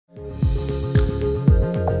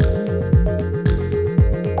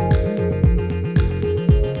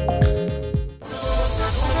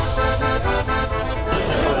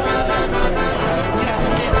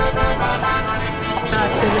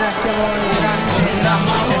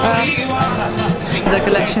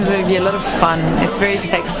collection is going to be a lot of fun. It's very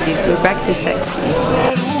sexy. We're back to sexy.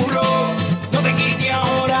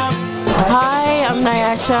 Hi, I'm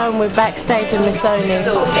Nyasha and we're backstage in Missoni.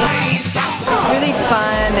 It's really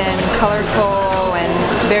fun and colorful and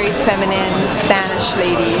very feminine Spanish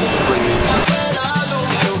lady.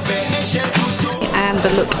 And the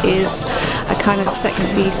look is a kind of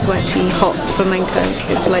sexy, sweaty, hot flamenco.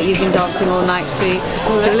 It's like you've been dancing all night, so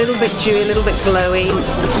you're a little bit dewy, a little bit glowy,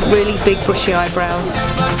 really big bushy eyebrows.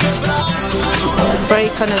 Very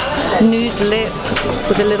kind of nude lip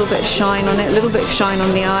with a little bit of shine on it, a little bit of shine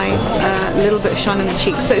on the eyes, a little bit of shine on the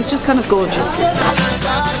cheeks. So it's just kind of gorgeous.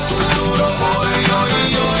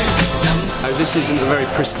 This isn't a very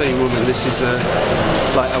pristine woman. This is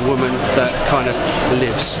like a woman that kind of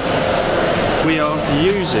lives. We are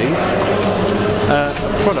using a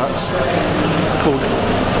product called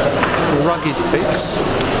Rugged Fix,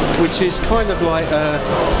 which is kind of like a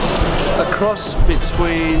cross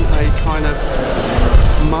between a kind of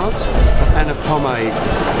mud and a pomade,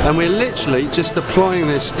 and we're literally just applying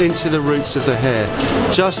this into the roots of the hair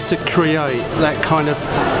just to create that kind of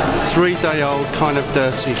 3-day-old kind of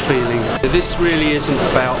dirty feeling. This really isn't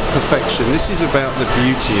about perfection, this is about the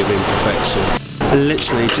beauty of imperfection. And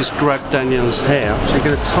literally just grab Danielle's hair, so you're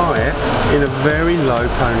going to tie it in a very low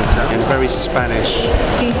ponytail, in very Spanish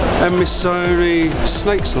and Missoni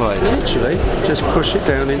snake slide. Literally just push it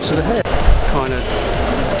down into the hair. Kind of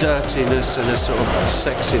dirtiness and a sort of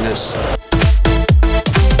sexiness.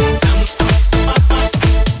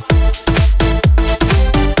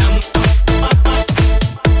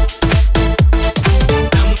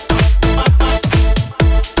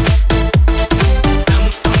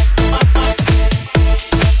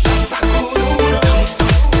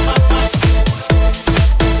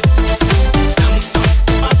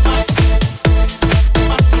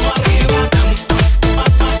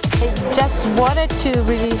 Wanted to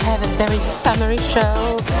really have a very summery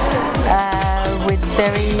show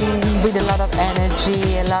with a lot of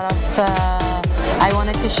energy, a lot of. I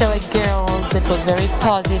wanted to show a girl that was very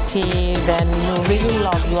positive and who really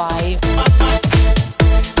loved life.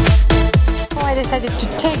 I decided to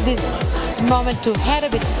take this moment to head a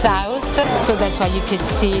bit south, so that's why you could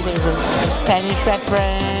see there's a Spanish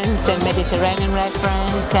reference and Mediterranean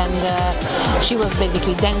reference, and she was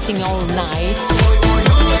basically dancing all night.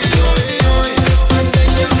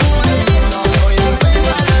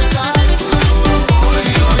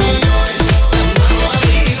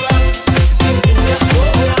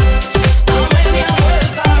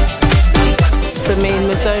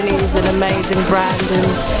 Missoni is an amazing brand,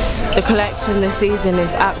 and the collection this season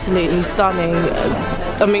is absolutely stunning.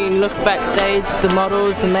 I mean, look backstage, the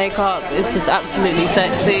models, the makeup, it's just absolutely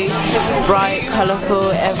sexy, bright,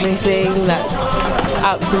 colourful, everything. That's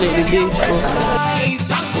absolutely beautiful.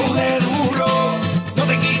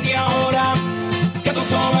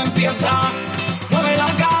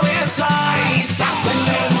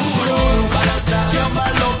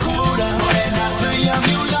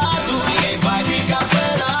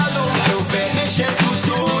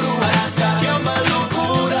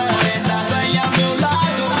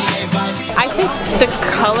 The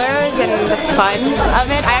colors and the fun of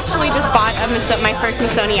it. I actually just bought my first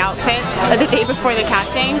Missoni outfit the day before the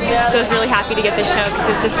casting, so I was really happy to get the show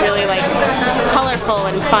because it's just really like colorful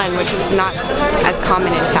and fun, which is not as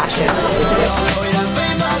common in fashion.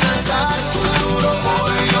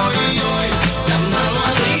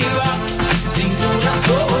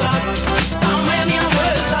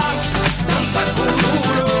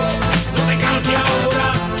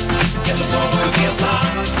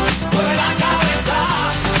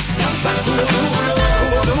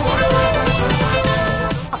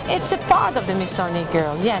 It's a part of the Missoni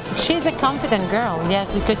girl, yes. She's a confident girl,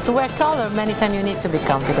 yes, because to wear color, many times you need to be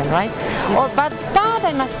confident, right? But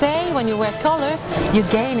I must say, when you wear color, you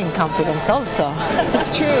gain in confidence also.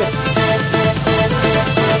 It's true.